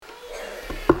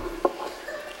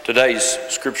Today's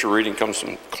scripture reading comes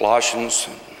from Colossians,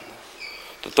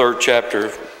 the 3rd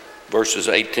chapter, verses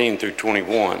 18 through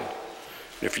 21. And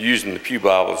if you're using the Pew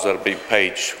Bibles, that'll be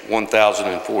page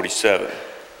 1047.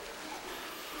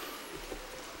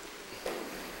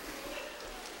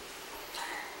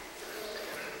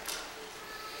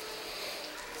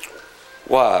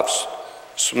 Wives,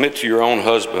 submit to your own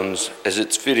husbands as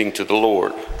it's fitting to the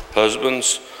Lord.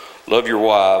 Husbands, love your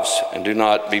wives and do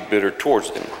not be bitter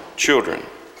towards them. Children,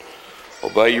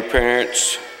 obey your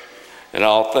parents in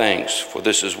all things, for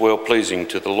this is well-pleasing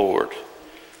to the Lord.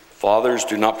 Fathers,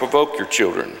 do not provoke your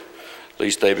children,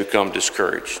 lest they become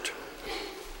discouraged.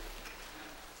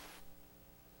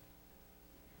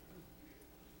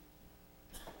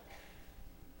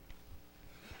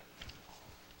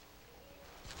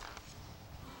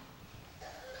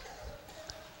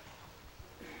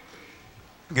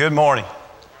 Good morning.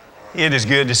 It is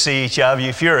good to see each of you.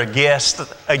 If you're a guest,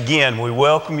 again, we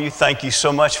welcome you. Thank you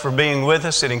so much for being with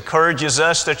us. It encourages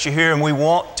us that you're here, and we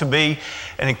want to be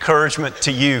an encouragement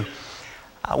to you.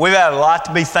 We've had a lot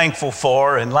to be thankful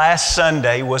for, and last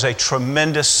Sunday was a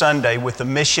tremendous Sunday with the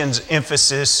missions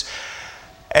emphasis.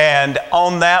 And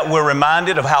on that, we're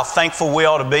reminded of how thankful we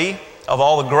ought to be, of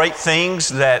all the great things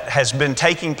that has been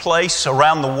taking place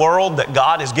around the world that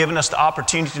God has given us the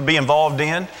opportunity to be involved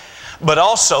in, but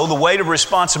also the weight of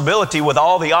responsibility with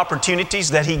all the opportunities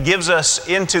that He gives us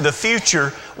into the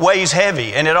future weighs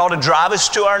heavy, and it ought to drive us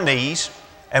to our knees,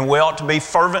 and we ought to be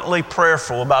fervently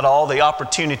prayerful about all the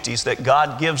opportunities that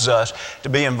God gives us to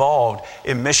be involved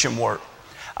in mission work.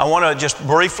 I want to just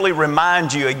briefly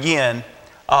remind you again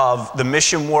of the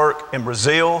mission work in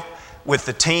Brazil with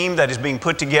the team that is being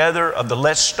put together of the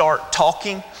Let's Start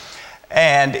Talking.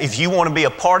 And if you want to be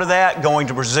a part of that, going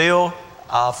to Brazil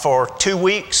for 2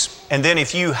 weeks, and then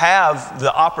if you have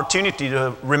the opportunity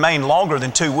to remain longer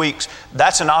than 2 weeks,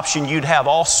 that's an option you'd have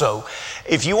also.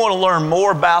 If you want to learn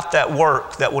more about that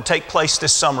work that will take place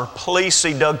this summer, please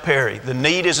see Doug Perry. The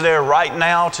need is there right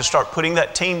now to start putting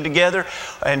that team together.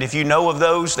 And if you know of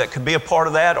those that could be a part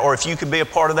of that, or if you could be a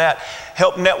part of that,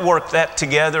 help network that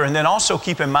together. And then also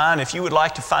keep in mind, if you would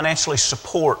like to financially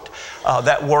support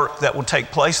that work that will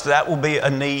take place, that will be a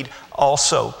need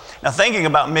also. Now, thinking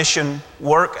about mission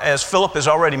work, as Philip has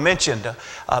already mentioned,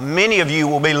 many of you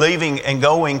will be leaving and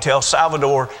going to El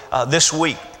Salvador this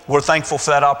week. We're thankful for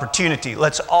that opportunity.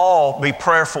 Let's all be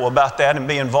prayerful about that and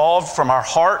be involved from our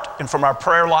heart and from our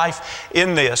prayer life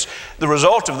in this. The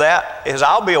result of that is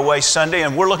I'll be away Sunday,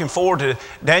 and we're looking forward to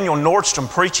Daniel Nordstrom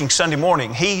preaching Sunday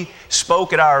morning. He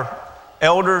spoke at our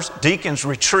elders, deacons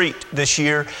retreat this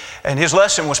year, and his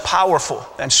lesson was powerful.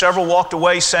 And several walked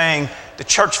away saying the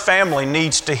church family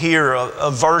needs to hear a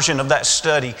version of that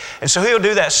study. And so he'll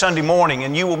do that Sunday morning,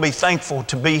 and you will be thankful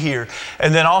to be here.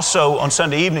 And then also on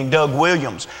Sunday evening, Doug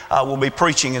Williams will be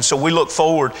preaching. And so we look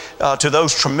forward to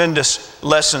those tremendous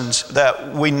lessons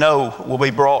that we know will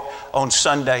be brought on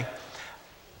Sunday.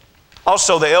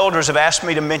 Also, the elders have asked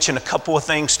me to mention a couple of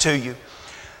things to you.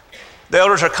 The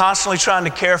elders are constantly trying to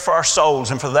care for our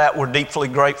souls, and for that we're deeply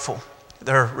grateful.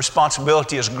 Their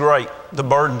responsibility is great. The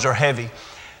burdens are heavy.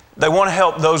 They want to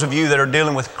help those of you that are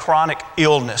dealing with chronic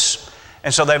illness.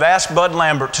 And so they've asked Bud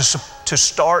Lambert to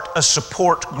start a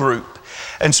support group.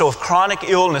 And so if chronic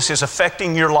illness is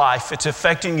affecting your life, it's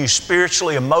affecting you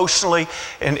spiritually, emotionally,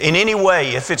 and in any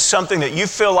way, if it's something that you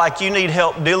feel like you need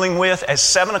help dealing with, at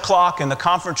 7 o'clock in the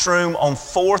conference room on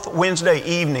 4th Wednesday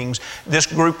evenings, this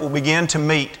group will begin to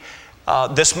meet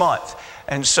this month.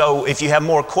 And so if you have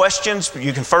more questions,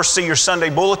 you can first see your Sunday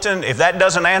bulletin. If that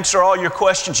doesn't answer all your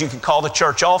questions, you can call the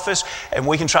church office, and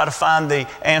we can try to find the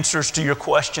answers to your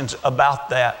questions about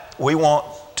that. We want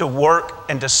to work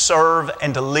and to serve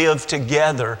and to live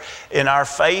together in our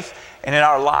faith and in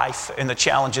our life and the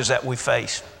challenges that we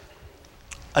face.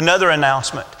 Another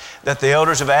announcement that the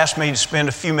elders have asked me to spend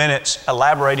a few minutes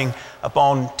elaborating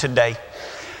upon today.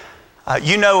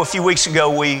 You know, a few weeks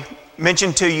ago we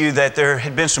mentioned to you that there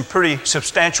had been some pretty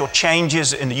substantial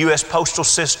changes in the U.S. postal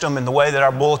system and the way that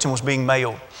our bulletin was being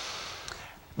mailed.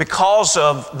 Because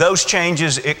of those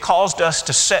changes, it caused us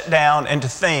to sit down and to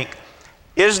think,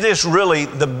 is this really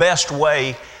the best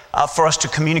way for us to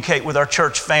communicate with our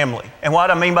church family? And what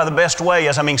I mean by the best way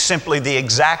is I mean simply the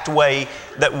exact way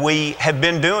that we have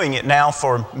been doing it now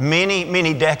for many,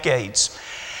 many decades.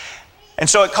 And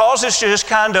so it caused us to just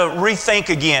kind of rethink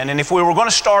again. And if we were going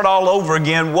to start all over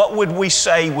again, what would we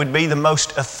say would be the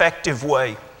most effective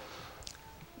way?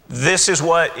 This is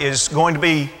what is going to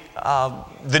be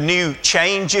the new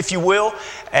change, if you will.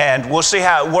 And we'll see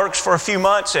how it works for a few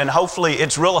months. And hopefully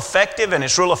it's real effective and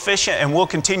it's real efficient, and we'll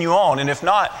continue on. And if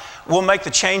not, we'll make the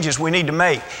changes we need to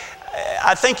make.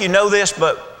 I think you know this,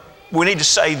 but we need to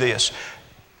say this.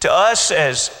 To us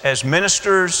as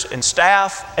ministers and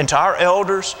staff and to our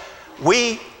elders,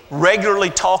 we regularly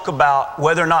talk about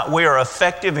whether or not we are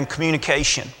effective in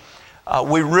communication.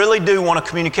 We really do want to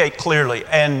communicate clearly.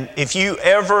 And if you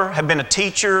ever have been a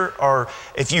teacher or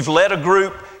if you've led a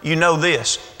group, you know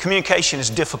this. Communication is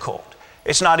difficult.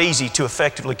 It's not easy to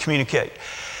effectively communicate.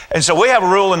 And so we have a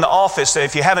rule in the office that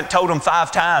if you haven't told them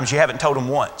 5 times, you haven't told them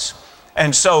once.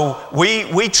 And so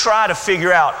we try to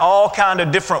figure out all kind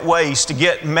of different ways to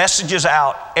get messages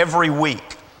out every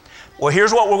week. Well,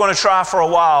 here's what we're going to try for a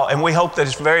while, and we hope that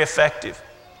it's very effective.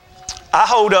 I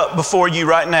hold up before you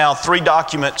right now 3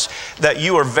 documents that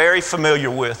you are very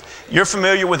familiar with. You're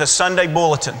familiar with a Sunday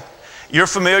bulletin. You're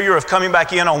familiar with coming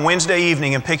back in on Wednesday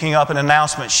evening and picking up an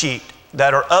announcement sheet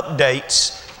that are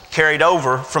updates carried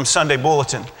over from Sunday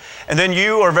bulletin. And then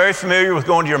you are very familiar with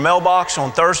going to your mailbox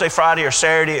on Thursday, Friday, or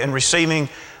Saturday and receiving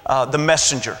the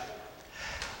messenger.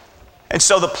 And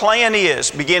so the plan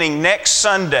is, beginning next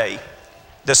Sunday,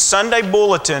 the Sunday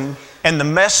bulletin and the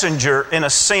messenger, in a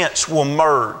sense, will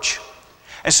merge.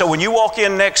 And so when you walk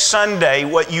in next Sunday,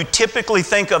 what you typically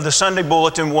think of the Sunday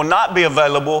bulletin will not be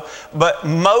available, but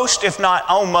most, if not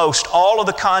almost, all of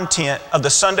the content of the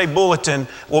Sunday bulletin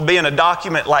will be in a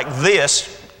document like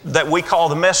this that we call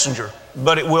the messenger.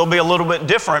 But it will be a little bit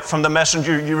different from the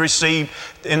messenger you receive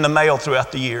in the mail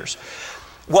throughout the years.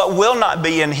 What will not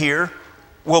be in here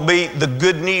will be the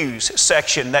good news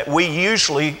section that we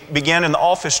usually begin in the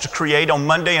office to create on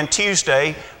Monday and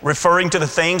Tuesday, referring to the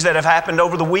things that have happened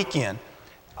over the weekend.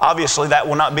 Obviously, that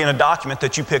will not be in a document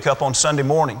that you pick up on Sunday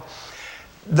morning.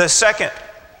 The second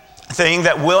thing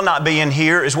that will not be in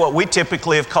here is what we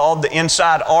typically have called the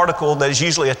inside article, that is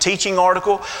usually a teaching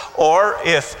article, or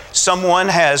if someone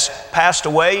has passed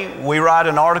away, we write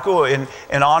an article in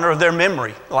honor of their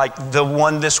memory, like the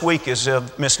one this week is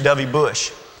of Miss Dovey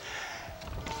Bush.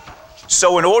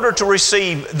 So in order to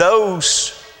receive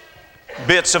those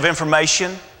bits of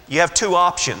information, you have 2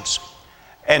 options.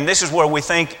 And this is where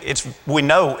we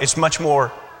know it's much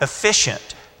more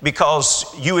efficient, because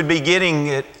you would be getting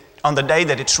it on the day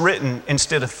that it's written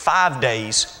instead of 5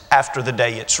 days after the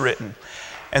day it's written.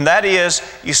 And that is,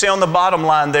 you see on the bottom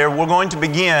line there, we're going to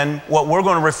begin what we're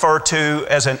going to refer to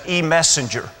as an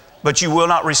e-messenger, but you will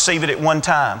not receive it at one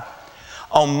time.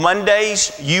 On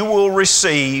Mondays, you will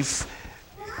receive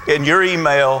in your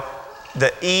email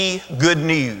the e-good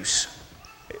news.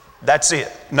 That's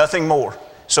it, nothing more.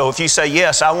 So if you say,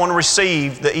 yes, I want to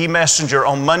receive the e-messenger,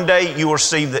 on Monday, you will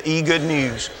receive the e-good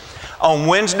news. On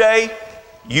Wednesday,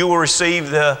 you will receive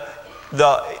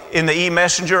in the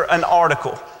e-messenger an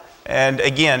article. And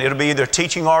again, it'll be either a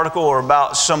teaching article or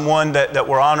about someone that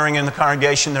we're honoring in the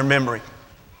congregation, their memory.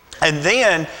 And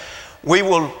then we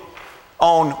will,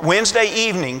 on Wednesday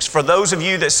evenings, for those of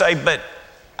you that say, but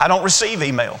I don't receive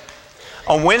email.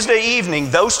 On Wednesday evening,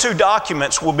 those 2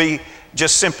 documents will be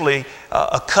just simply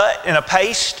a cut and a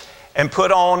paste and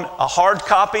put on a hard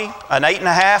copy, an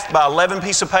 8.5 by 11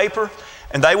 piece of paper,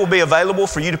 and they will be available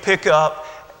for you to pick up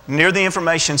near the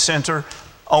information center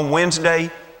on Wednesday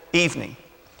evening.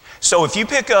 So if you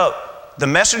pick up the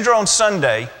messenger on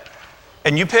Sunday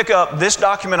and you pick up this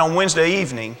document on Wednesday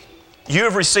evening, you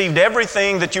have received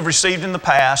everything that you've received in the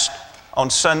past on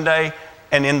Sunday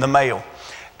and in the mail.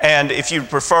 And if you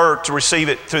prefer to receive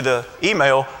it through the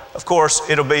email, of course,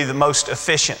 it'll be the most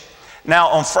efficient. Now,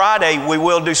 on Friday, we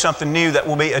will do something new that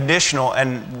will be additional,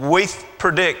 and we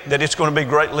predict that it's going to be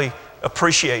greatly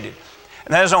appreciated.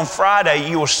 And that is, on Friday,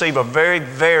 you will receive a very,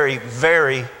 very,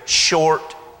 very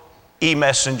short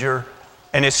e-messenger,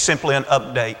 and it's simply an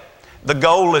update. The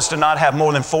goal is to not have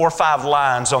more than 4 or 5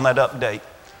 lines on that update.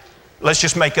 Let's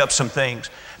just make up some things.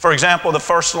 For example, the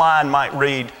first line might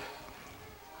read,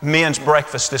 men's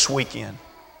breakfast this weekend.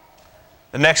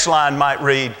 The next line might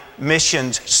read,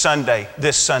 Missions Sunday,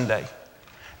 this Sunday.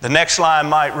 The next line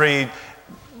might read,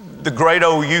 the Great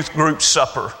Old Youth Group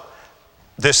Supper,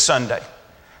 this Sunday.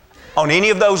 On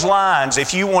any of those lines,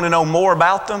 if you want to know more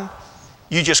about them,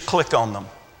 you just click on them.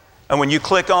 And when you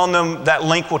click on them, that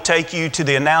link will take you to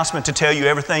the announcement to tell you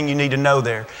everything you need to know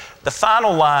there. The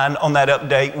final line on that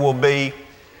update will be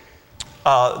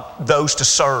those to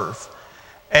serve.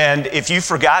 And if you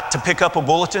forgot to pick up a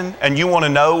bulletin and you want to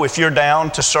know if you're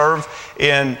down to serve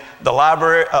in the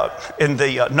library, in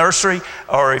the nursery,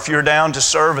 or if you're down to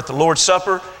serve at the Lord's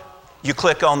Supper, you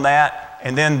click on that.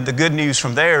 And then the good news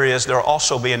from there is there'll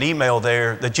also be an email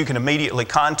there that you can immediately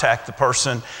contact the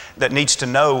person that needs to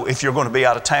know if you're going to be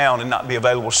out of town and not be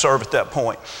available to serve at that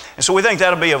point. And so we think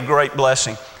that'll be a great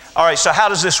blessing. All right, so how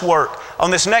does this work?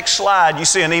 On this next slide, you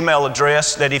see an email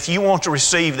address that if you want to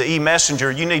receive the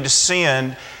e-messenger, you need to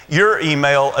send your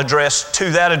email address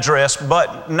to that address.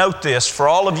 But note this, for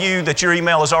all of you that your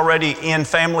email is already in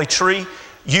Family Tree,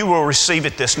 you will receive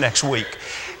it this next week.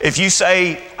 If you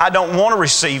say, I don't want to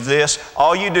receive this,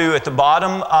 all you do at the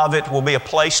bottom of it will be a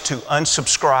place to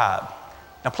unsubscribe.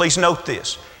 Now please note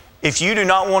this. If you do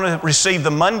not want to receive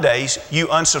the Mondays, you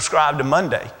unsubscribe to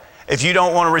Monday. If you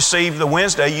don't want to receive the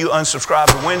Wednesday, you unsubscribe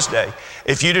to Wednesday.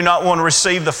 If you do not want to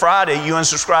receive the Friday, you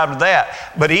unsubscribe to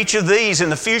that. But each of these in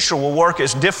the future will work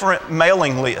as different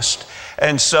mailing lists.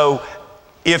 And so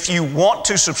if you want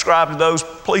to subscribe to those,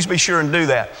 please be sure and do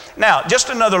that. Now, just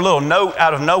another little note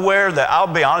out of nowhere that I'll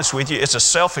be honest with you, it's a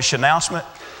selfish announcement.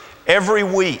 Every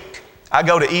week, I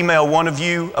go to email one of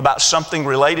you about something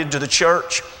related to the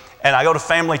church, and I go to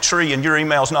Family Tree, and your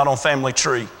email's not on Family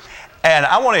Tree. And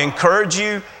I want to encourage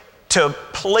you to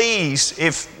please,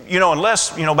 unless,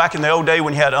 back in the old day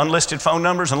when you had unlisted phone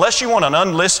numbers, unless you want an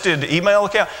unlisted email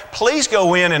account, please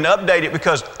go in and update it,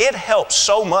 because it helps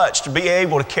so much to be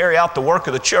able to carry out the work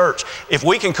of the church if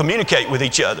we can communicate with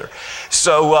each other.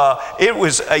 So it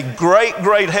was a great,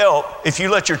 great help if you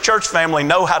let your church family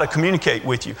know how to communicate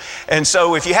with you. And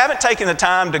so if you haven't taken the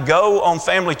time to go on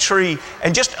Family Tree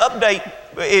and just update,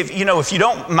 if you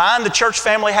don't mind the church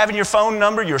family having your phone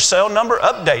number, your cell number,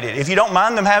 update it. If you don't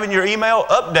mind them having your email,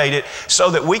 update it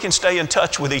so that we can stay in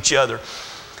touch with each other.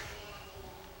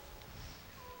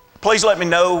 Please let me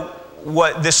know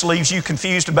what this leaves you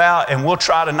confused about, and we'll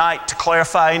try tonight to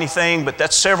clarify anything, but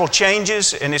that's several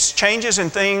changes, and it's changes in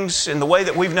things in the way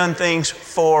that we've done things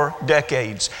for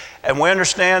decades. And we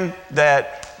understand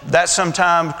that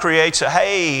sometimes creates a,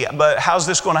 hey, but how's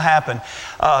this going to happen?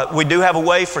 We do have a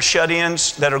way for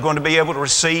shut-ins that are going to be able to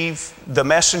receive the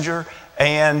messenger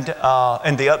and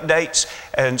the updates.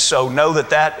 And so know that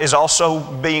that is also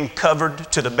being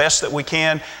covered to the best that we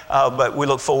can. But we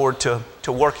look forward to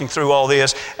working through all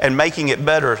this and making it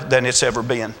better than it's ever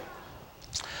been.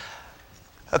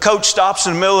 A coach stops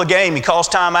in the middle of the game. He calls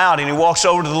time out, and he walks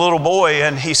over to the little boy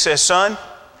and he says, son,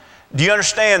 do you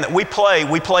understand that we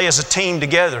play as a team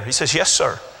together? He says, yes,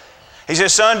 sir. He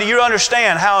says, son, do you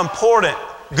understand how important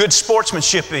good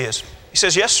sportsmanship is? He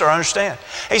says, yes, sir, I understand.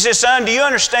 He says, son, do you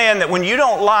understand that when you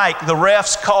don't like the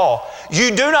ref's call,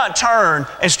 you do not turn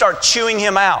and start chewing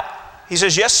him out? He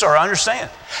says, yes, sir, I understand.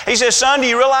 He says, son, do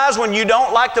you realize when you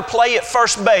don't like the play at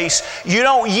first base, you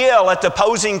don't yell at the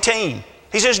opposing team?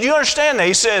 He says, do you understand that?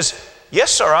 He says,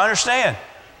 yes, sir, I understand.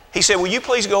 He said, will you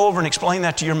please go over and explain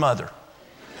that to your mother?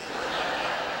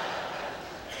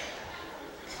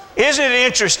 Isn't it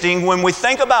interesting when we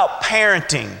think about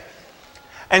parenting,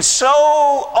 and so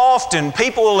often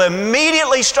people will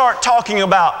immediately start talking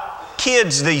about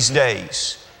kids these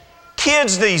days.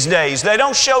 Kids these days, they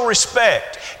don't show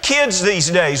respect. Kids these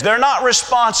days, they're not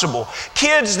responsible.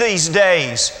 Kids these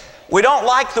days, we don't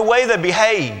like the way they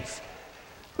behave.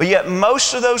 But yet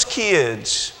most of those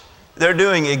kids, they're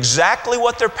doing exactly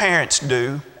what their parents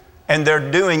do, and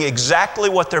they're doing exactly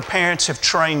what their parents have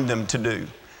trained them to do.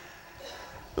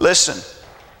 Listen,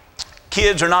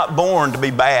 kids are not born to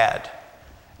be bad.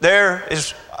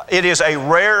 It is a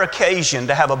rare occasion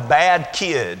to have a bad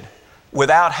kid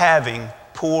without having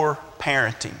poor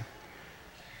parenting.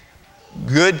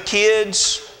 Good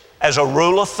kids, as a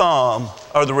rule of thumb,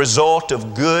 are the result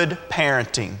of good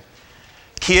parenting.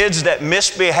 Kids that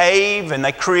misbehave and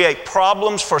they create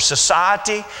problems for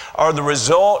society are the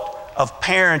result of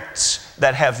parents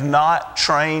that have not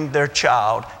trained their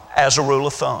child, as a rule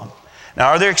of thumb. Now,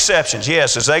 are there exceptions?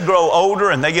 Yes, as they grow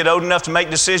older and they get old enough to make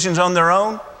decisions on their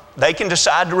own, they can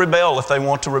decide to rebel if they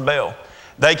want to rebel.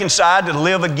 They can decide to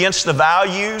live against the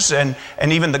values and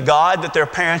even the God that their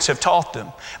parents have taught them.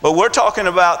 But we're talking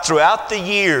about throughout the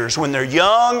years when they're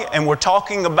young, and we're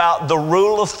talking about the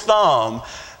rule of thumb.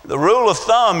 The rule of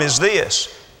thumb is this: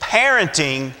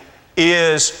 parenting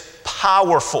is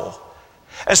powerful.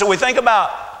 And so we think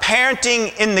about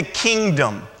parenting in the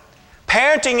kingdom.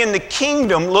 Parenting in the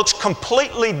kingdom looks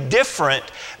completely different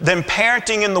than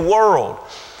parenting in the world.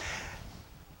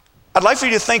 I'd like for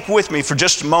you to think with me for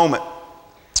just a moment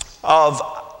of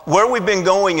where we've been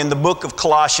going in the book of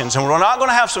Colossians. And we're not going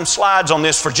to have some slides on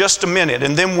this for just a minute,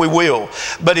 and then we will.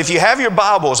 But if you have your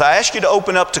Bibles, I ask you to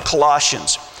open up to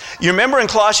Colossians. You remember in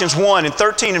Colossians 1 and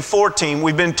 13 and 14,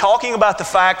 we've been talking about the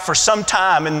fact for some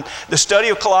time in the study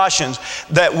of Colossians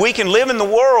that we can live in the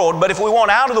world, but if we want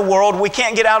out of the world, we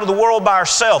can't get out of the world by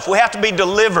ourselves. We have to be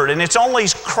delivered, and it's only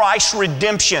Christ's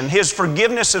redemption, His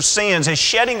forgiveness of sins, His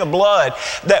shedding of blood,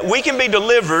 that we can be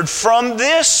delivered from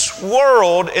this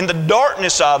world in the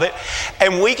darkness of it,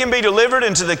 and we can be delivered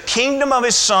into the kingdom of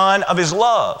His Son, of His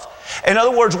love. In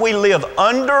other words, we live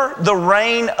under the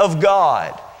reign of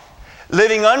God.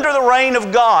 Living under the reign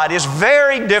of God is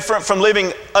very different from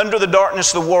living under the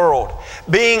darkness of the world.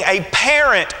 Being a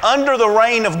parent under the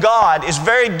reign of God is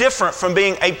very different from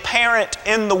being a parent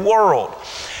in the world.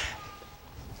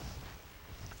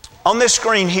 On this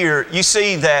screen here, you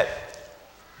see that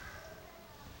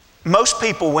most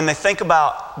people, when they think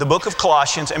about the book of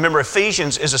Colossians, and remember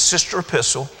Ephesians is a sister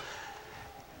epistle,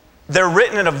 they're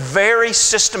written in a very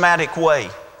systematic way.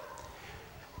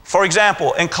 For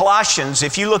example, in Colossians,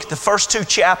 if you look at the first 2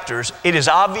 chapters, it is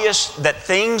obvious that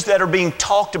things that are being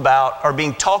talked about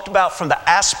from the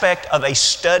aspect of a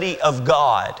study of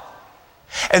God.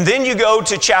 And then you go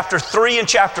to chapter 3 and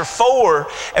chapter 4,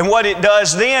 and what it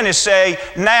does then is say,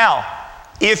 now,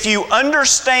 if you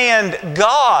understand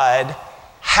God,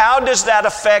 how does that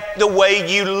affect the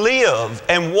way you live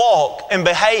and walk and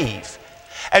behave?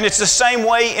 And it's the same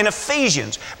way in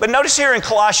Ephesians. But notice here in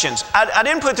Colossians, I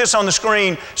didn't put this on the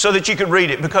screen so that you could read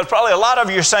it, because probably a lot of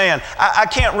you are saying, I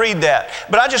can't read that.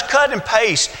 But I just cut and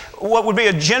paste what would be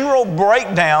a general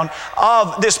breakdown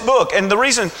of this book. And the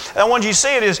reason I wanted you to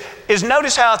see it is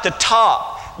notice how at the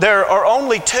top there are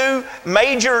only 2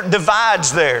 major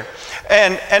divides there.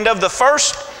 And of the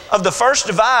first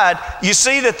divide, you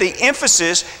see that the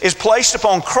emphasis is placed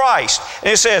upon Christ.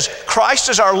 And it says, Christ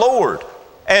is our Lord.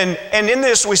 And in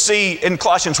this we see in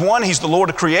Colossians 1, He's the Lord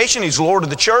of creation, He's the Lord of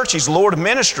the church, He's the Lord of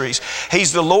ministries,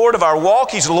 He's the Lord of our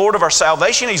walk, He's the Lord of our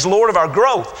salvation, He's the Lord of our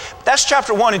growth. That's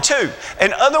chapter 1 and 2.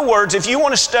 In other words, if you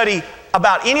want to study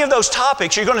about any of those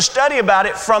topics, you're going to study about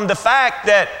it from the fact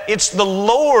that it's the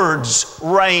Lord's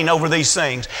reign over these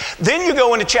things. Then you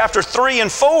go into chapter 3 and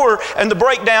 4, and the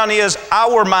breakdown is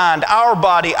our mind, our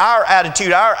body, our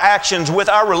attitude, our actions with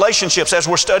our relationships, as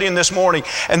we're studying this morning.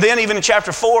 And then even in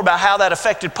chapter 4 about how that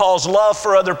affected Paul's love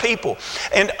for other people.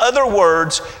 In other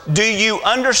words, do you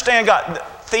understand God?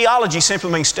 Theology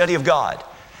simply means study of God.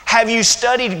 Have you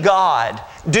studied God?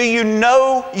 Do you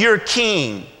know your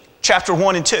King? Chapter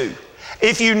 1 and 2.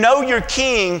 If you know your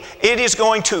King, it is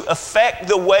going to affect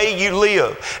the way you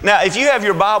live. Now, if you have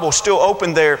your Bible still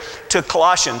open there to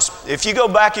Colossians, if you go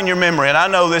back in your memory, and I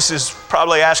know this is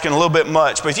probably asking a little bit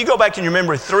much, but if you go back in your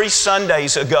memory 3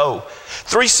 Sundays ago,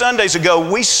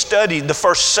 we studied the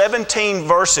first 17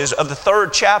 verses of the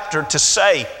 3rd chapter to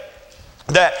say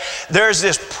that there's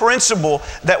this principle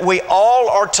that we all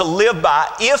are to live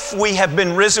by if we have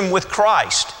been risen with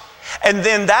Christ. And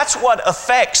then that's what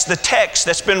affects the text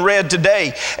that's been read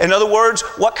today. In other words,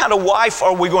 what kind of wife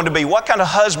are we going to be? What kind of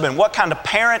husband? What kind of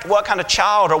parent? What kind of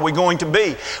child are we going to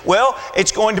be? Well,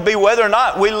 it's going to be whether or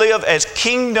not we live as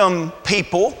kingdom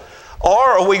people, or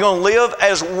are we going to live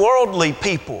as worldly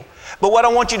people? But what I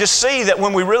want you to see that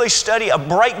when we really study a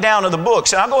breakdown of the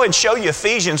books, and I'll go ahead and show you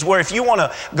Ephesians, where if you want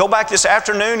to go back this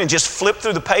afternoon and just flip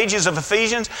through the pages of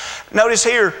Ephesians, notice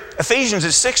here, Ephesians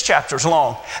is 6 chapters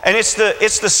long. And it's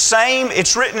the same,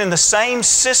 it's written in the same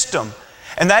system.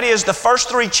 And that is the first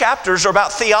 3 chapters are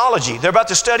about theology. They're about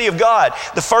the study of God.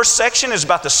 The first section is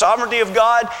about the sovereignty of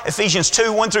God. Ephesians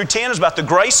 2, 1 through 10 is about the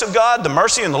grace of God, the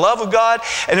mercy and the love of God.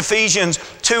 And Ephesians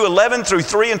 2, 11 through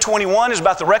 3 and 21 is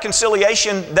about the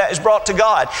reconciliation that is brought to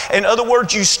God. In other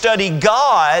words, you study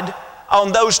God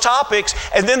on those topics.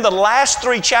 And then the last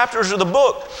 3 chapters of the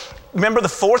book, remember the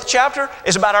 4th chapter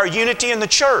is about our unity in the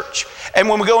church. And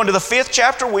when we go into the 5th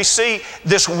chapter, we see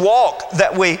this walk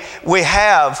that we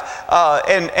have,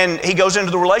 and he goes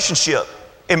into the relationship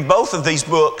in both of these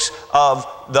books of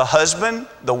the husband,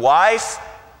 the wife,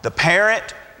 the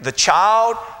parent, the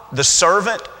child, the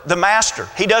servant, the master.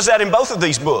 He does that in both of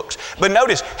these books. But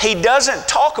notice, he doesn't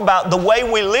talk about the way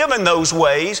we live in those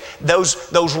ways,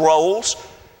 those roles.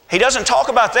 He doesn't talk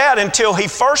about that until he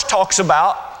first talks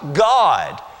about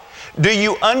God. Do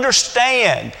you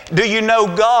understand? Do you know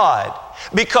God?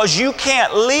 Because you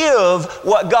can't live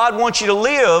what God wants you to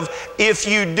live if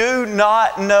you do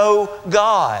not know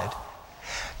God.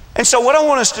 And so what I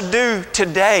want us to do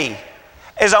today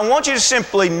is I want you to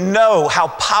simply know how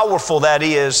powerful that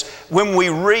is when we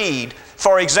read.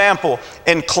 For example,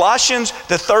 in Colossians,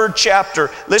 the 3rd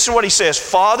chapter, listen to what he says.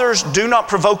 Fathers, do not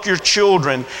provoke your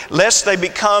children, lest they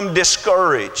become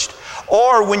discouraged.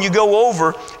 Or when you go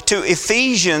over to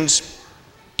Ephesians,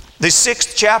 the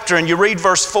 6th chapter, and you read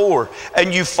verse 4,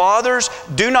 and you fathers,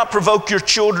 do not provoke your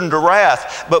children to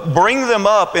wrath, but bring them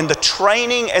up in the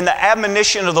training and the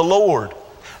admonition of the Lord.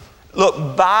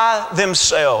 Look, by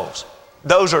themselves,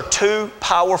 those are 2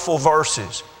 powerful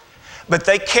verses, but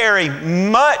they carry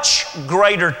much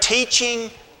greater teaching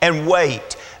and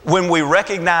weight when we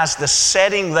recognize the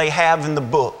setting they have in the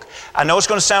book. I know it's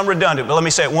going to sound redundant, but let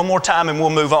me say it one more time and we'll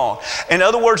move on. In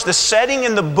other words, the setting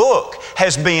in the book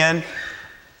has been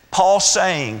Paul's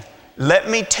saying, let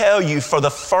me tell you for the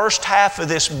first half of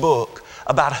this book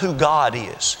about who God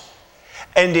is.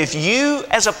 And if you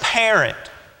as a parent,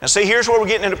 now see, here's where we're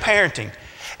getting into parenting.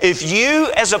 If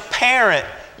you as a parent,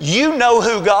 you know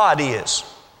who God is,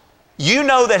 you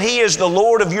know that He is the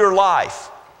Lord of your life,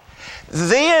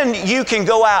 then you can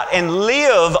go out and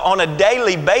live on a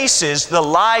daily basis the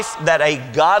life that a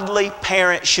godly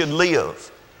parent should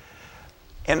live.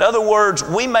 In other words,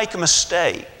 we make a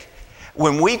mistake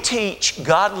when we teach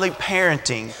godly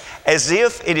parenting as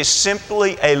if it is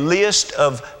simply a list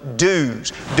of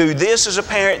do's. Do this as a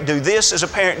parent, do this as a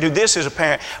parent, do this as a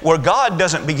parent, where God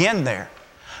doesn't begin there.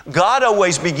 God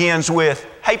always begins with,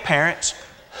 hey parents,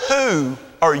 who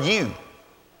are you?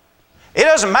 It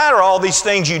doesn't matter all these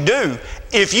things you do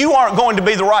if you aren't going to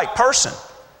be the right person.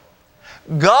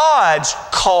 God's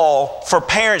call for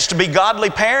parents to be godly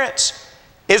parents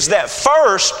is that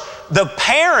first, the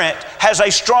parent has a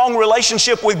strong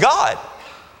relationship with God.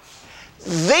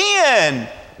 Then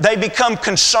they become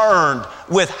concerned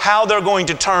with how they're going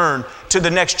to turn to the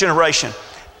next generation.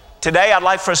 Today, I'd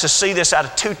like for us to see this out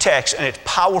of two texts, and it's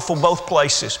powerful both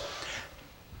places.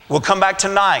 We'll come back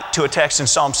tonight to a text in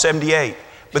Psalm 78.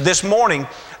 But this morning,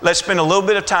 let's spend a little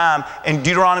bit of time in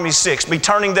Deuteronomy 6. Be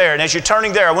turning there. And as you're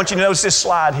turning there, I want you to notice this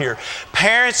slide here.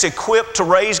 Parents equipped to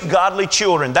raise godly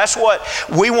children. That's what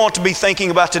we want to be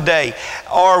thinking about today.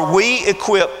 Are we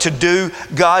equipped to do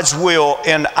God's will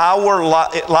in our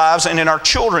lives and in our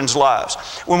children's lives?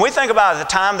 When we think about the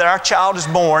time that our child is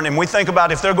born, and we think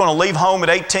about if they're going to leave home at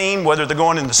 18, whether they're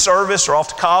going into service or off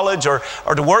to college or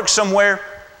to work somewhere,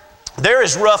 there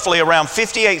is roughly around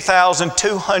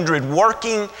 58,200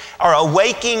 working or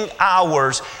awaking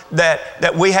hours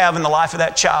that we have in the life of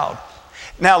that child.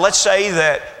 Now, let's say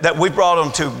that we brought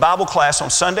them to Bible class on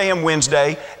Sunday and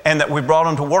Wednesday, and that we brought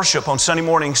them to worship on Sunday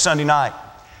morning and Sunday night.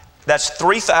 That's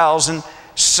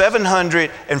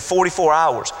 3,744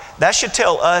 hours. That should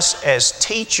tell us as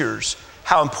teachers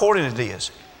how important it is.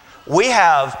 We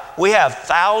have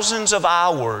thousands of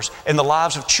hours in the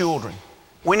lives of children.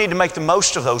 We need to make the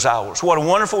most of those hours. What a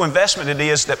wonderful investment it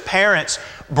is that parents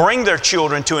bring their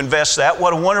children to invest that.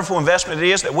 What a wonderful investment it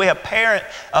is that we have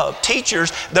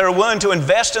teachers that are willing to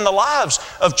invest in the lives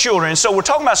of children. And so we're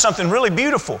talking about something really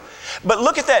beautiful. But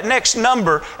look at that next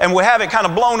number, and we have it kind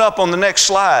of blown up on the next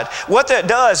slide. What that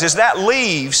does is that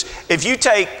leaves, if you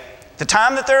take the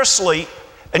time that they're asleep,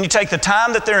 and you take the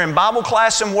time that they're in Bible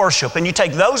class and worship, and you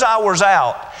take those hours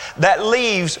out, that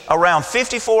leaves around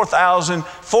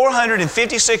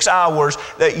 54,456 hours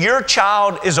that your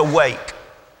child is awake.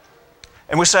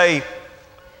 And we say,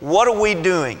 what are we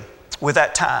doing with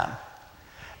that time?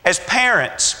 As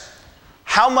parents,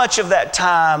 how much of that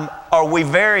time are we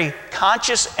very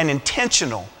conscious and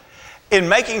intentional in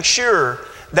making sure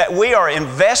that we are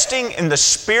investing in the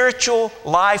spiritual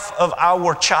life of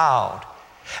our child?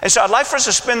 And so I'd like for us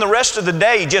to spend the rest of the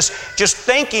day just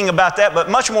thinking about that, but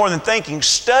much more than thinking,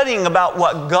 studying about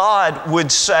what God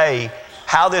would say,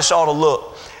 how this ought to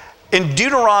look. In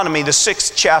Deuteronomy, the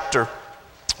 6th chapter,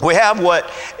 we have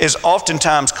what is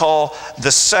oftentimes called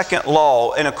the second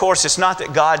law. And of course, it's not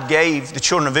that God gave the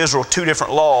children of Israel two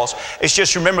different laws. It's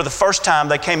just, remember the first time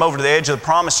they came over to the edge of the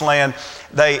promised land,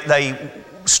 they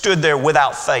stood there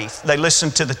without faith. They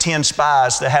listened to the 10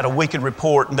 spies that had a wicked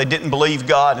report, and they didn't believe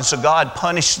God, and so God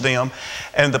punished them.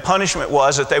 And the punishment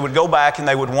was that they would go back and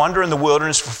they would wander in the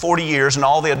wilderness for 40 years, and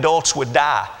all the adults would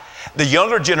die. The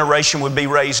younger generation would be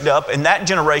raised up, and that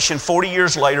generation 40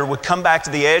 years later would come back to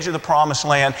the edge of the promised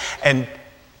land, and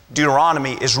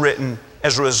Deuteronomy is written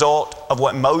as a result of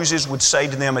what Moses would say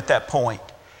to them at that point.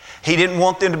 He didn't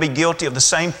want them to be guilty of the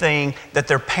same thing that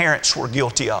their parents were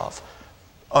guilty of.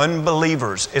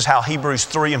 Unbelievers is how Hebrews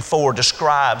 3 and 4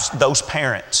 describes those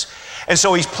parents. And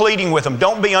so he's pleading with them,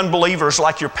 don't be unbelievers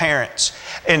like your parents.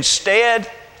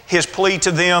 Instead, his plea to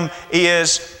them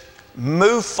is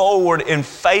move forward in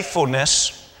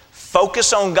faithfulness,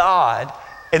 focus on God,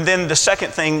 and then the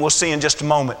second thing we'll see in just a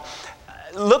moment.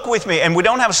 Look with me, and we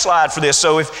don't have a slide for this,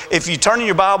 so if you turn in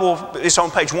your Bible, it's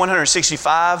on page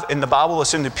 165 in the Bible.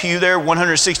 It's in the pew there,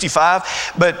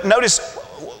 165. But notice,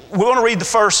 we're going to read the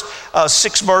first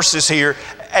 6 verses here.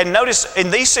 And notice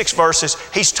in these 6 verses,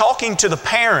 he's talking to the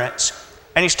parents.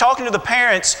 And he's talking to the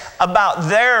parents about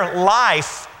their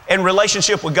life and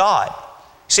relationship with God.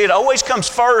 See, it always comes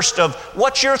first of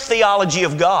what's your theology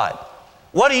of God?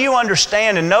 What do you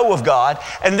understand and know of God?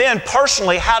 And then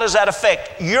personally, how does that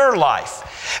affect your life?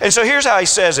 And so here's how he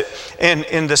says it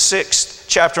in the 6th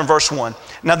chapter and verse 1.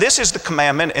 Now this is the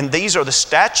commandment, and these are the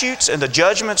statutes and the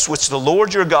judgments which the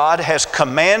Lord your God has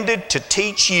commanded to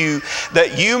teach you,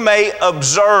 that you may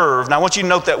observe. Now I want you to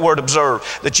note that word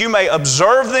observe. That you may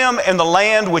observe them in the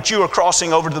land which you are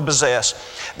crossing over to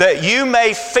possess. That you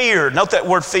may fear, note that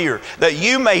word fear. That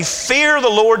you may fear the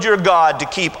Lord your God to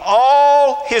keep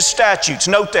all His statutes.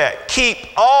 Note that. Keep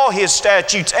all His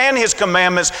statutes and His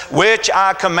commandments which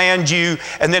I command you.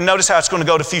 And then notice how it's going to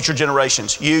go to future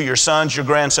generations. You, your sons, your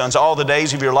grandsons, all the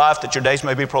days of your life, that your days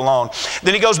may be prolonged.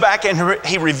 Then he goes back and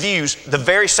he reviews the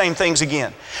very same things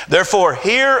again. Therefore,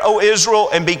 hear, O Israel,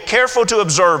 and be careful to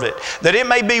observe it, that it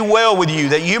may be well with you,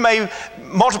 that you may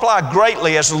multiply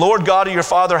greatly as the Lord God of your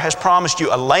father has promised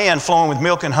you, a land flowing with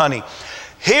milk and honey.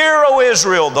 Hear, O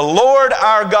Israel, the Lord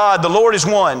our God, the Lord is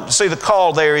one. See, the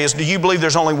call there is, do you believe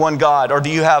there's only one God, or do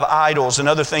you have idols and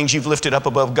other things you've lifted up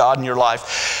above God in your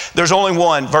life? There's only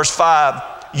one. Verse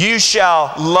 5. You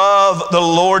shall love the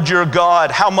Lord your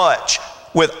God. How much?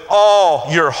 With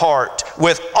all your heart,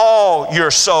 with all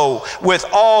your soul, with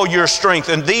all your strength.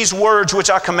 And these words which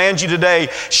I command you today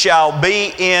shall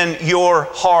be in your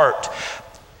heart.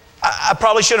 I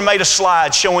probably should have made a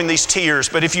slide showing these tiers,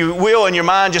 but if you will, in your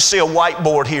mind, just see a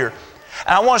whiteboard here.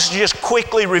 And I want us to just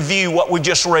quickly review what we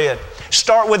just read.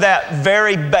 Start with that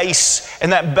very base,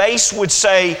 and that base would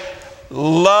say,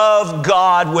 love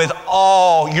God with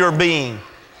all your being.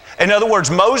 In other words,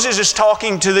 Moses is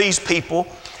talking to these people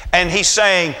and he's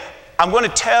saying, I'm going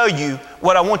to tell you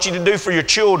what I want you to do for your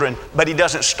children, but he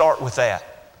doesn't start with that.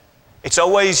 It's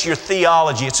always your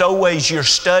theology. It's always your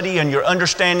study and your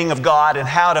understanding of God and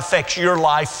how it affects your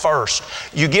life first.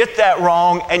 You get that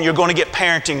wrong and you're going to get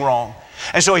parenting wrong.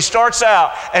 And so he starts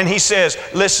out and he says,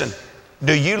 listen,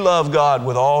 do you love God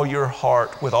with all your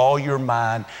heart, with all your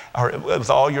mind, or with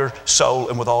all your soul,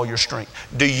 and with all your strength?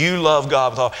 Do you love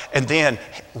God with all? And then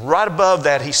right above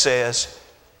that he says,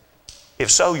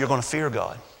 if so, you're going to fear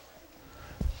God.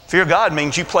 Fear God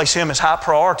means you place Him as high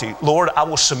priority. Lord, I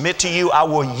will submit to you. I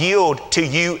will yield to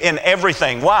you in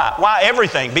everything. Why? Why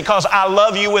everything? Because I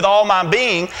love you with all my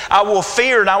being. I will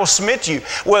fear and I will submit to you.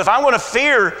 Well, if I'm going to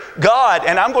fear God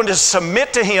and I'm going to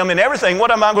submit to Him in everything, what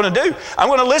am I going to do? I'm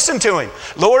going to listen to Him.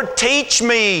 Lord, teach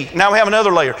me. Now we have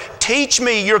another layer. Teach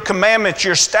me your commandments,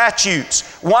 your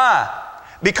statutes. Why?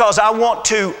 Because I want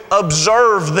to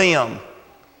observe them.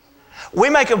 We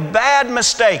make a bad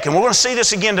mistake, and we're going to see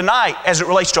this again tonight as it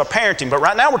relates to our parenting, but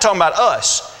right now we're talking about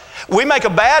us. We make a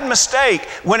bad mistake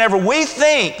whenever we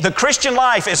think the Christian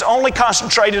life is only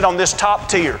concentrated on this top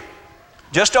tier.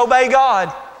 Just obey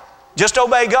God. Just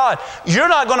obey God. You're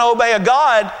not going to obey a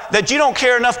God that you don't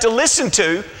care enough to listen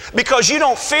to because you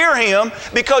don't fear Him,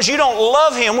 because you don't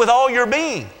love Him with all your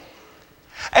being.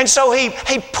 And so he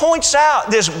points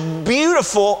out this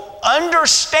beautiful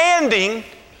understanding.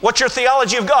 What's your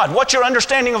theology of God? What's your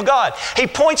understanding of God? He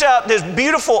points out this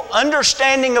beautiful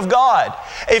understanding of God.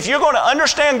 If you're going to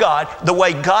understand God the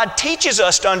way God teaches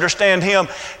us to understand Him,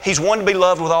 He's one to be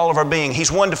loved with all of our being.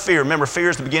 He's one to fear. Remember,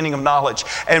 fear is the beginning of knowledge.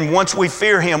 And once we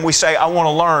fear Him, we say, I want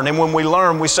to learn. And when we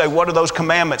learn, we say, what are those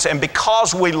commandments? And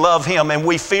because we love Him and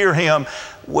we fear Him,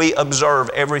 we observe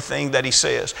everything that He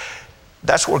says.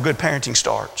 That's where good parenting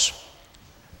starts.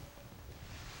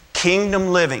 Kingdom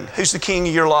living. Who's the king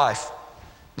of your life?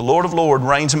 The Lord of Lords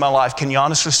reigns in my life. Can you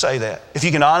honestly say that? If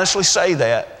you can honestly say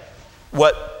that,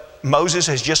 what Moses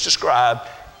has just described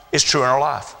is true in our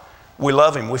life. We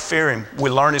love Him, we fear Him, we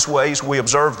learn His ways, we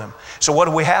observe them. So what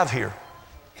do we have here?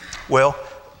 Well,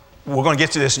 we're going to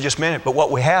get to this in just a minute, but what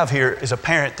we have here is a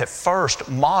parent that first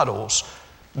models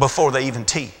before they even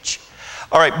teach.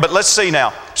 All right, but let's see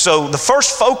now. So the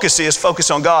first focus is focus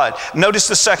on God. Notice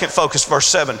the second focus, verse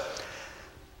 7.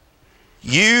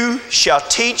 You shall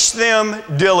teach them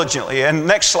diligently. And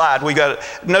next slide, we got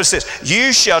to notice this.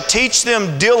 You shall teach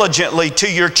them diligently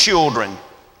to your children,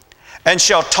 and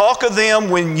shall talk of them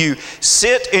when you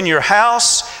sit in your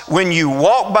house, when you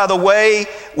walk by the way,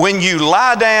 when you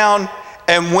lie down,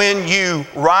 and when you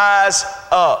rise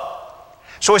up.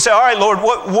 So we say, all right, Lord,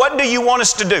 what do you want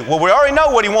us to do? Well, we already know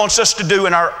what He wants us to do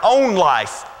in our own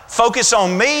life. Focus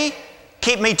on me.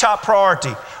 Keep me top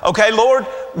priority. Okay, Lord,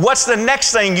 what's the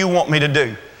next thing you want me to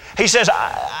do? He says,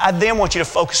 I then want you to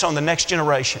focus on the next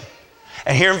generation.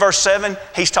 And here in verse 7,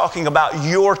 he's talking about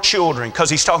your children,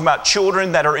 because he's talking about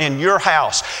children that are in your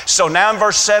house. So now in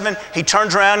verse 7, he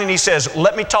turns around and he says,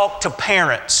 let me talk to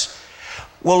parents.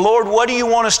 Well, Lord, what do you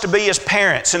want us to be as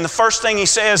parents? And the first thing he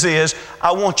says is,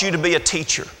 I want you to be a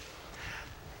teacher.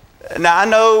 Now, I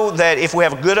know that if we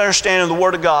have a good understanding of the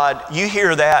Word of God, you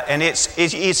hear that, and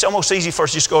it's almost easy for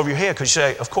us to just go over your head because you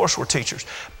say, of course we're teachers.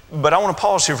 But I want to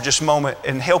pause here for just a moment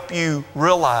and help you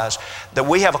realize that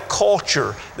we have a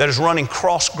culture that is running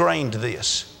cross-grained to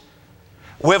this.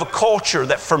 We have a culture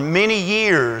that for many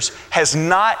years has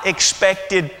not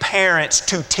expected parents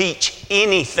to teach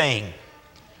anything.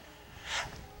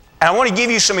 And I want to give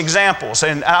you some examples,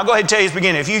 and I'll go ahead and tell you at the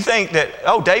beginning. If you think that,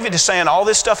 oh, David is saying all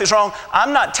this stuff is wrong,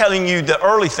 I'm not telling you the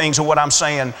early things of what I'm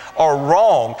saying are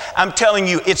wrong. I'm telling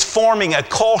you it's forming a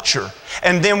culture.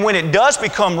 And then when it does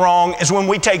become wrong is when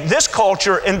we take this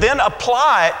culture and then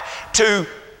apply it to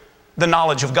the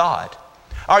knowledge of God.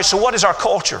 All right, so what is our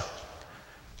culture?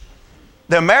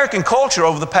 The American culture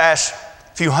over the past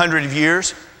few hundred of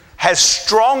years has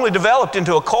strongly developed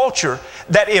into a culture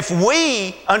that if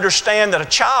we understand that a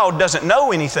child doesn't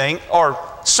know anything or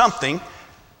something,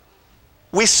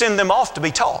 we send them off to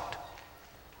be taught.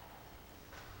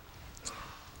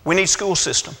 We need school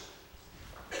system.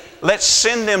 Let's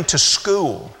send them to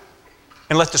school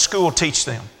and let the school teach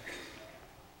them.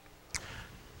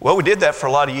 Well, we did that for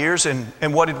a lot of years,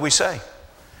 and what did we say?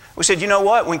 We said, you know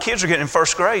what? When kids are getting in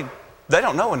first grade, they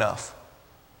don't know enough.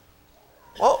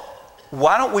 Well,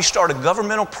 why don't we start a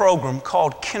governmental program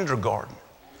called kindergarten?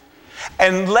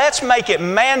 And let's make it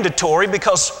mandatory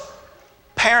because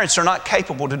parents are not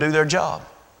capable to do their job.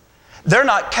 They're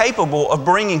not capable of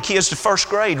bringing kids to first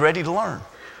grade ready to learn.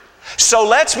 So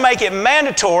let's make it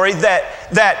mandatory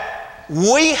that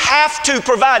we have to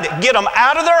provide it, get them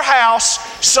out of their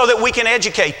house so that we can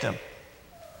educate them.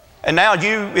 And now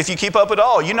if you keep up at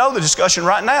all, you know the discussion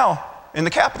right now in the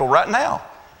Capitol right now.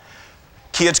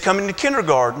 Kids coming to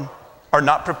kindergarten are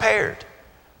not prepared.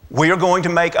 We are going to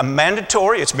make a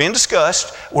mandatory, it's being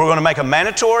discussed, we're going to make a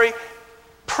mandatory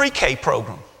pre-K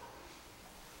program.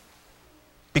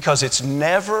 Because it's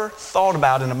never thought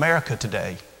about in America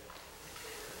today.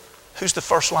 Who's the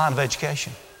first line of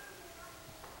education?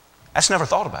 That's never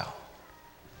thought about.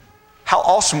 How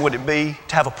awesome would it be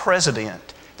to have a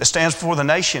president that stands before the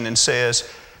nation and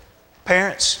says,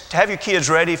 parents, to have your kids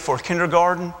ready for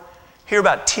kindergarten, here are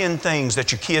about 10 things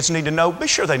that your kids need to know. Be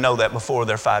sure they know that before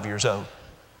they're 5 years old.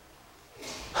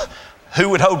 Who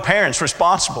would hold parents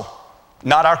responsible?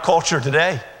 Not our culture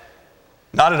today.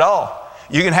 Not at all.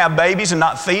 You can have babies and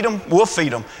not feed them, we'll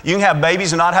feed them. You can have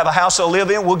babies and not have a house they'll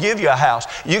live in, we'll give you a house.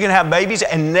 You can have babies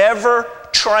and never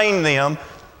train them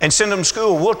and send them to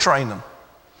school, we'll train them.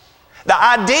 The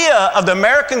idea of the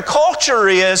American culture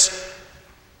is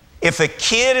if a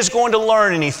kid is going to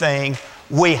learn anything,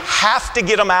 we have to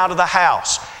get them out of the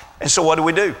house. And so what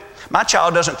do? My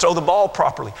child doesn't throw the ball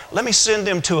properly. Let me send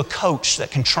them to a coach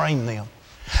that can train them.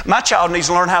 My child needs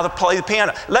to learn how to play the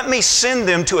piano. Let me send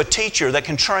them to a teacher that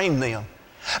can train them.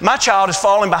 My child is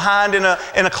falling behind in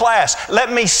a class.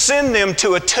 Let me send them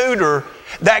to a tutor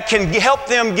that can help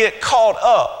them get caught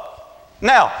up.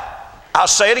 Now, I'll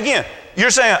say it again.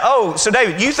 You're saying, oh, so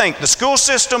David, you think the school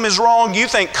system is wrong? You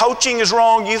think coaching is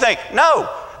wrong? No,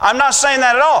 I'm not saying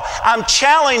that at all. I'm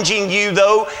challenging you,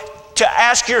 though, to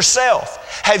ask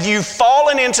yourself, have you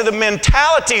fallen into the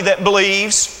mentality that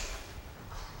believes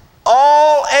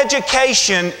all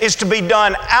education is to be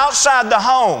done outside the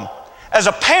home? As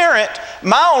a parent,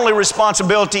 my only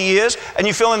responsibility is, and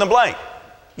you fill in the blank.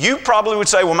 You probably would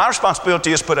say, well, my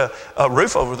responsibility is put a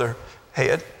roof over their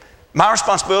head. My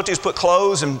responsibility is put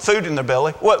clothes and food in their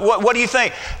belly. What do you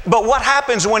think? But what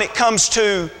happens when it comes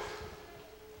to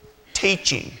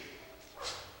teaching?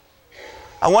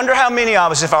 I wonder how many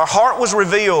of us, if our heart was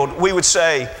revealed, we would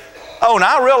say, oh,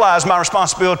 now I realize my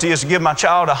responsibility is to give my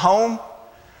child a home,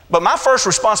 but my first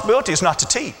responsibility is not to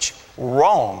teach.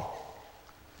 Wrong.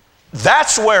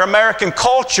 That's where American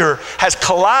culture has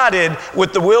collided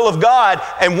with the will of God,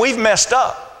 and we've messed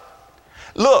up.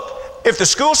 Look, if the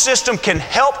school system can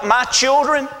help my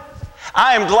children,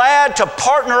 I am glad to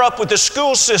partner up with the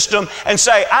school system and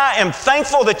say, I am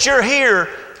thankful that you're here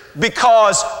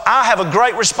because I have a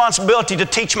great responsibility to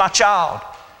teach my child.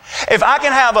 If I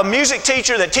can have a music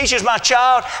teacher that teaches my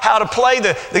child how to play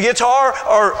the guitar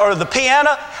or the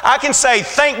piano, I can say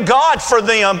thank God for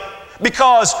them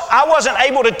because I wasn't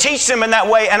able to teach them in that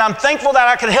way, and I'm thankful that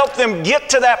I could help them get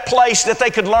to that place that they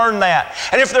could learn that.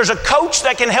 And if there's a coach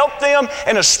that can help them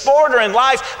in a sport or in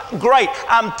life, great.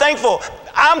 I'm thankful.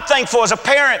 I'm thankful as a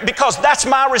parent because that's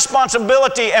my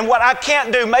responsibility, and what I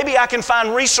can't do, maybe I can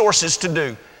find resources to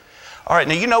do. All right,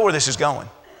 now you know where this is going.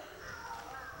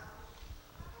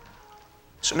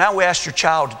 So now we ask your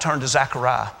child to turn to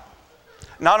Zechariah,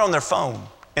 not on their phone,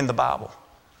 in the Bible.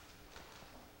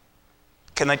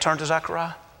 Can they turn to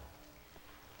Zechariah?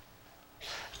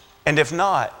 And if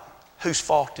not, whose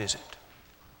fault is it?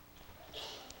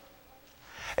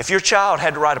 If your child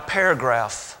had to write a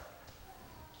paragraph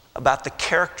about the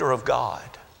character of God,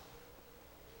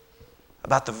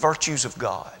 about the virtues of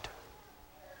God,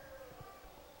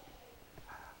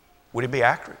 would it be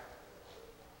accurate?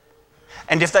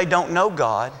 And if they don't know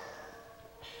God,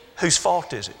 whose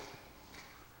fault is it?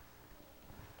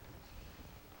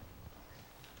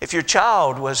 If your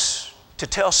child was to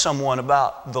tell someone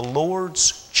about the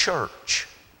Lord's church,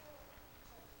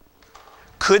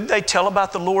 could they tell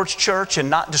about the Lord's church and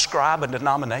not describe a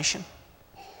denomination?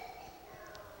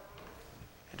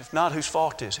 And if not, whose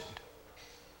fault is it?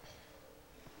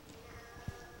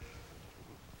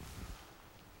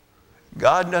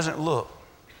 God doesn't look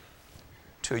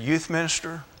to a youth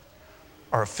minister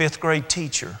or a 5th grade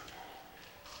teacher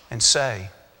and say,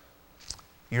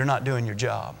 you're not doing your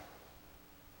job.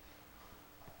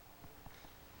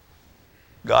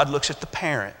 God looks at the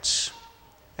parents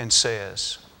and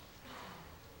says,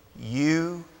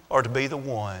 you are to be the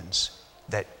ones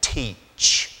that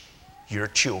teach your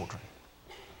children.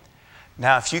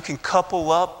 Now, if you can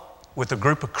couple up with a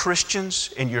group of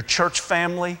Christians in your church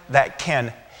family that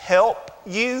can help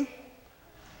you,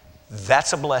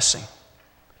 that's a blessing.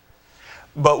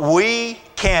 But we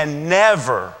can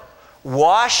never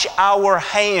wash our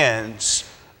hands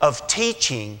of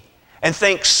teaching and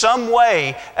think some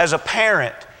way as a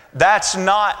parent, that's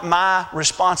not my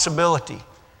responsibility.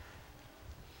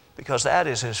 Because that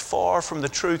is as far from the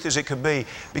truth as it could be.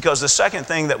 Because the second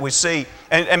thing that we see,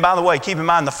 and by the way, keep in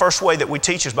mind the first way that we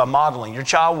teach is by modeling. Your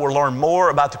child will learn more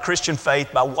about the Christian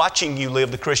faith by watching you live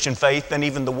the Christian faith than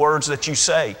even the words that you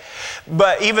say.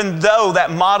 But even though that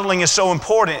modeling is so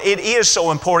important, it is so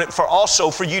important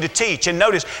also for you to teach. And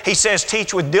notice, he says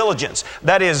teach with diligence.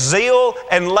 That is, zeal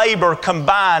and labor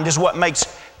combined is what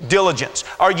makes diligence.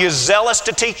 Are you zealous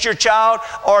to teach your child?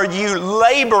 Or are you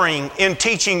laboring in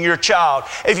teaching your child?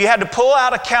 If you had to pull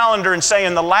out a calendar and say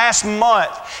in the last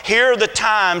month, here are the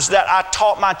times that I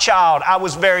taught my child, I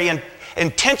was very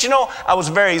intentional, I was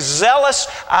very zealous,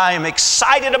 I am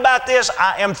excited about this,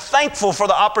 I am thankful for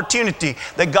the opportunity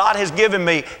that God has given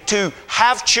me to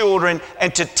have children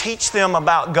and to teach them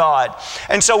about God.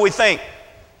 And so we think,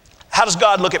 how does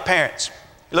God look at parents?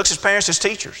 He looks at parents as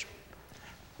teachers.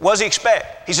 What does he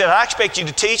expect? He said, I expect you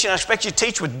to teach, and I expect you to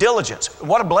teach with diligence.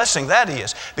 What a blessing that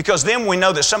is, because then we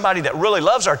know that somebody that really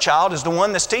loves our child is the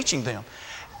one that's teaching them.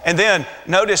 And then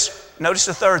notice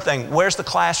the third thing. Where's the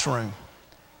classroom?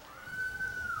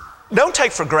 Don't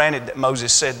take for granted that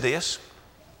Moses said this.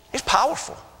 It's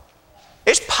powerful.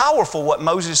 It's powerful what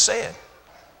Moses said.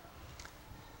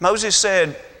 Moses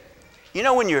said, you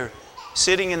know when you're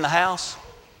sitting in the house,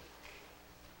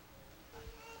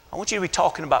 I want you to be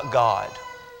talking about God.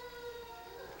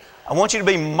 I want you to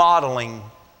be modeling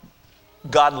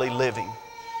godly living.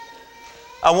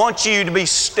 I want you to be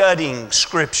studying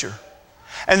Scripture.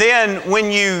 And then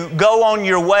when you go on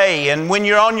your way and when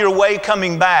you're on your way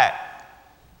coming back,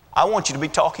 I want you to be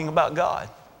talking about God.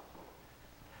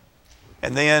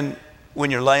 And then when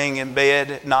you're laying in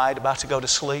bed at night about to go to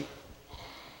sleep,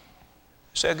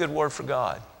 say a good word for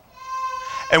God.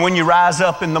 And when you rise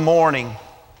up in the morning,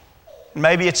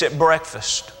 maybe it's at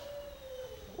breakfast,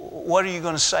 what are you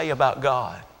going to say about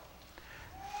God?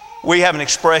 We have an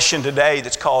expression today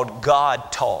that's called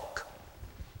God talk.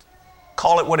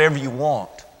 Call it whatever you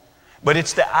want. But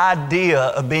it's the idea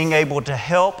of being able to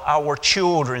help our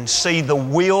children see the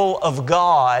will of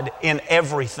God in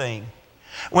everything.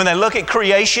 When they look at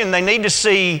creation, they need to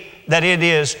see that it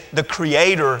is the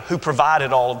Creator who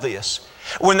provided all of this.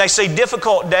 When they see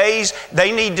difficult days,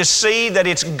 they need to see that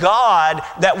it's God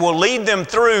that will lead them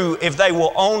through if they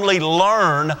will only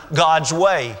learn God's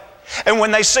way. And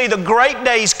when they see the great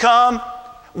days come,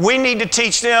 we need to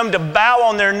teach them to bow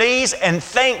on their knees and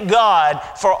thank God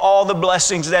for all the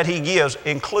blessings that He gives,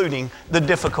 including the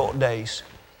difficult days.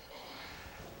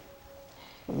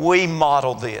 We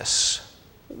model this.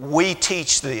 We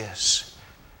teach this.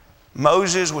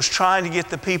 Moses was trying to get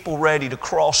the people ready to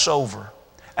cross over.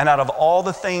 And out of all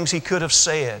the things he could have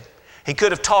said, he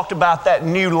could have talked about that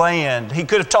new land. He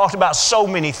could have talked about so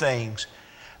many things.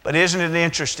 But isn't it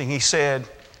interesting? He said,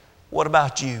 what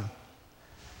about you?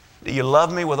 Do you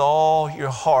love me with all your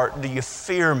heart? Do you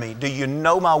fear me? Do you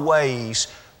know my ways?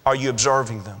 Are you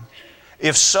observing them?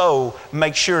 If so,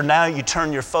 make sure now you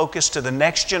turn your focus to the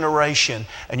next generation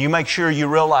and you make sure you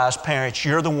realize, parents,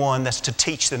 you're the one that's to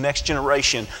teach the next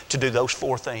generation to do those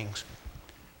 4 things.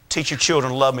 Teach your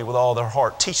children to love me with all their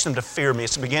heart. Teach them to fear me.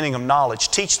 It's the beginning of knowledge.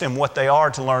 Teach them what they are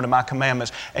to learn of my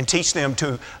commandments and teach them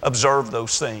to observe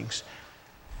those things.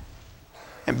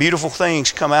 And beautiful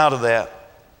things come out of that.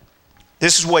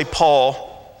 This is the way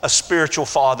Paul a spiritual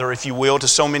father, if you will, to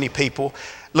so many people.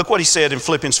 Look what he said in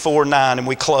Philippians 4:9, and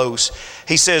we close.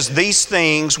 He says, these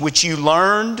things which you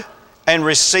learned and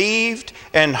received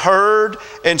and heard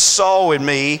and saw in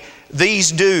me,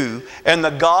 these do, and the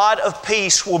God of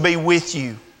peace will be with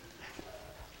you.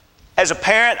 As a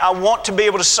parent, I want to be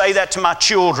able to say that to my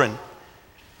children.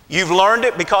 You've learned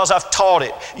it because I've taught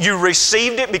it. You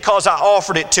received it because I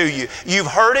offered it to you. You've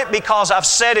heard it because I've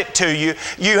said it to you.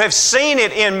 You have seen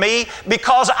it in me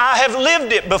because I have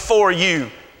lived it before you.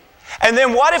 And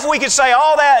then what if we could say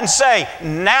all that and say,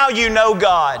 now you know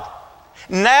God.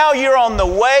 Now you're on the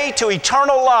way to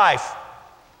eternal life.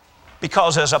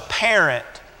 Because as a parent,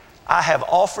 I have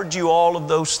offered you all of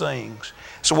those things.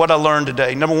 So what I learned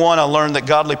today, number one, I learned that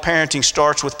godly parenting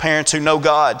starts with parents who know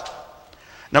God.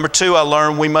 Number two, I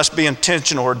learned we must be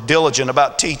intentional or diligent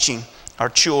about teaching our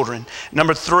children.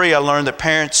 Number three, I learned that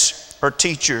parents as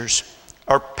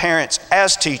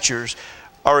teachers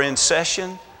are in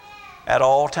session at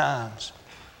all times.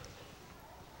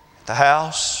 At the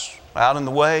house, out in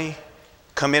the way,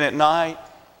 come in at night,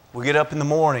 we get up in the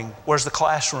morning. Where's the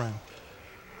classroom?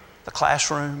 The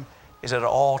classroom is at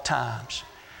all times.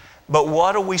 But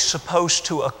what are we supposed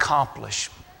to accomplish?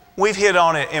 We've hit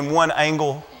on it in one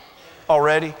angle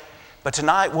already, but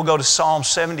tonight we'll go to Psalm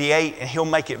 78 and he'll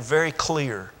make it very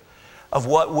clear of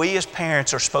what we as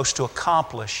parents are supposed to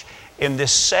accomplish in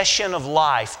this session of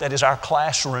life that is our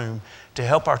classroom to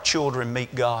help our children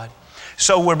meet God.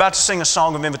 So we're about to sing a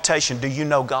song of invitation. Do you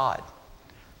know God?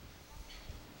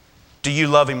 Do you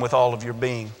love Him with all of your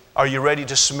being? Are you ready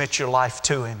to submit your life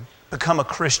to Him? Become a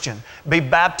Christian. Be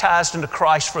baptized into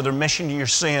Christ for the remission of your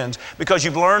sins because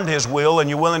you've learned His will and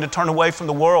you're willing to turn away from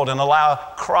the world and allow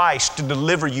Christ to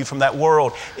deliver you from that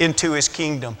world into His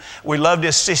kingdom. We'd love to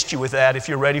assist you with that if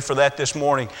you're ready for that this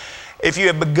morning. If you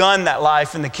have begun that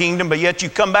life in the kingdom, but yet you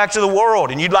come back to the world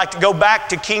and you'd like to go back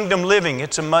to kingdom living,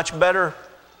 it's a much better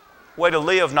way to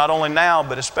live, not only now,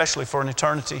 but especially for an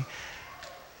eternity.